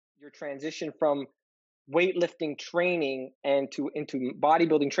transition from weightlifting training and into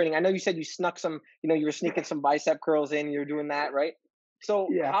bodybuilding training. I know you said you snuck some, you were sneaking some bicep curls in, you're doing that, right? So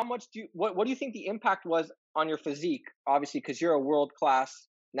Yeah. how much what do you think the impact was on your physique? Obviously, because you're a world-class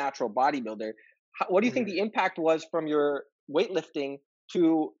natural bodybuilder. What do you think the impact was from your weightlifting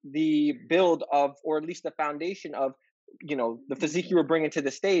to the build of, or at least the foundation of, the physique you were bringing to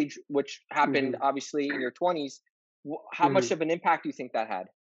the stage, which happened obviously in your 20s? How much of an impact do you think that had?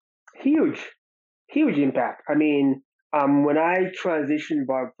 Huge, huge impact. I mean, when I transitioned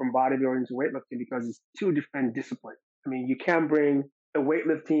from bodybuilding to weightlifting, because it's two different disciplines. I mean, you can't bring a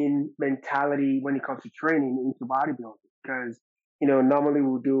weightlifting mentality when it comes to training into bodybuilding because, normally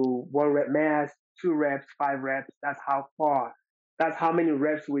we'll do 1 rep mass, 2 reps, 5 reps. That's how many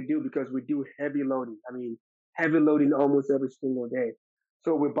reps we do because we do heavy loading. I mean, heavy loading almost every single day.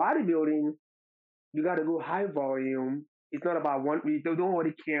 So with bodybuilding, you got to go high volume. It's not about one.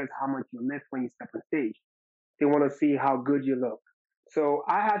 Nobody cares how much you lift when you step on stage. They want to see how good you look. So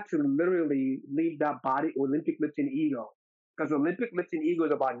I had to literally leave that Olympic lifting ego, because Olympic lifting ego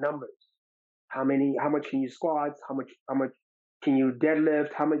is about numbers. How much can you squat? How much can you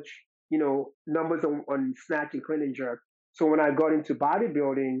deadlift? How much, numbers on snatch and clean and jerk. So when I got into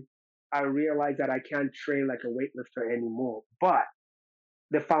bodybuilding, I realized that I can't train like a weightlifter anymore. But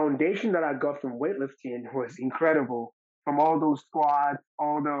the foundation that I got from weightlifting was incredible. From all those squats,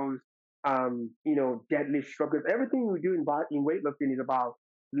 all those, deadlift struggles. Everything we do in weightlifting is about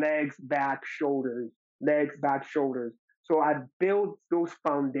legs, back, shoulders, legs, back, shoulders. So I built those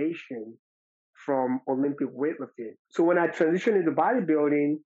foundations from Olympic weightlifting. So when I transitioned into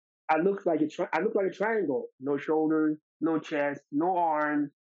bodybuilding, I looked like a triangle. No shoulders, no chest, no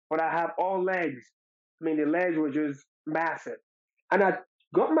arms, but I have all legs. I mean, the legs were just massive. And I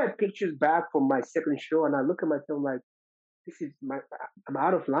got my pictures back from my second show, and I look at myself like, I'm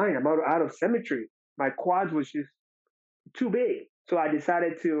out of line. I'm out of symmetry. My quads was just too big. So I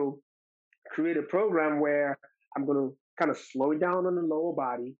decided to create a program where I'm going to kind of slow down on the lower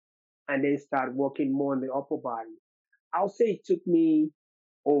body and then start working more on the upper body. I'll say it took me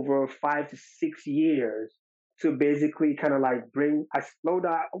over 5 to 6 years to basically kind of like I slowed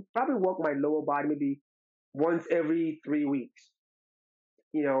down. I'll probably work my lower body maybe once every 3 weeks.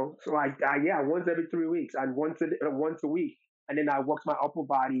 So once every 3 weeks and once a week. And then I worked my upper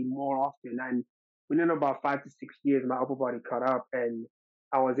body more often. And within about 5 to 6 years, my upper body caught up and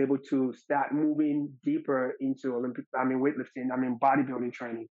I was able to start moving deeper into weightlifting, bodybuilding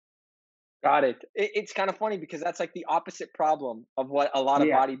training. Got it. It's kind of funny because that's like the opposite problem of what a lot of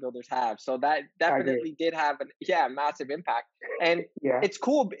bodybuilders have. So that definitely did have a massive impact. And it's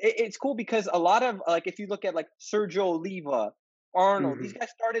cool. It's cool because a lot of, like, if you look at like Sergio Oliva, Arnold, these guys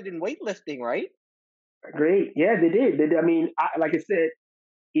started in weightlifting, right? Great. Yeah, they did. I mean, like I said,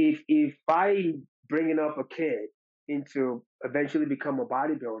 if I bringing up a kid into eventually become a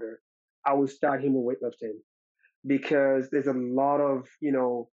bodybuilder, I would start him with weightlifting because there's a lot of,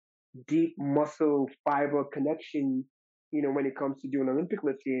 deep muscle fiber connection, when it comes to doing Olympic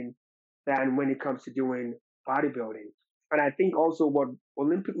lifting than when it comes to doing bodybuilding. And I think also what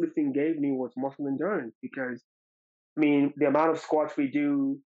Olympic lifting gave me was muscle endurance because, I mean, the amount of squats we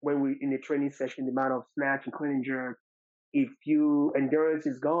do when we in the training session, the amount of snatch and clean and jerk, if your endurance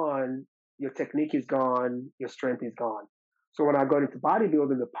is gone, your technique is gone, your strength is gone. So when I got into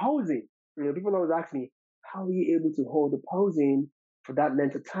bodybuilding, the posing, people always ask me, how are you able to hold the posing for that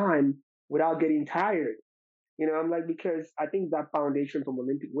length of time without getting tired? I'm like, because I think that foundation from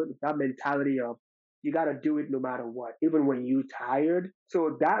Olympic weightlifting, that mentality of you got to do it no matter what, even when you're tired.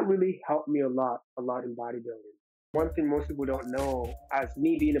 So that really helped me a lot in bodybuilding. One thing most people don't know, as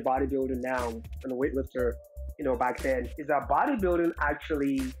me being a bodybuilder now and a weightlifter, back then, is that bodybuilding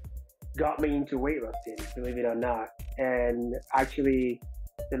actually got me into weightlifting, believe it or not. And actually,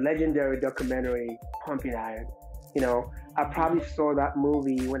 the legendary documentary Pumping Iron, I probably saw that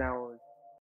movie when I was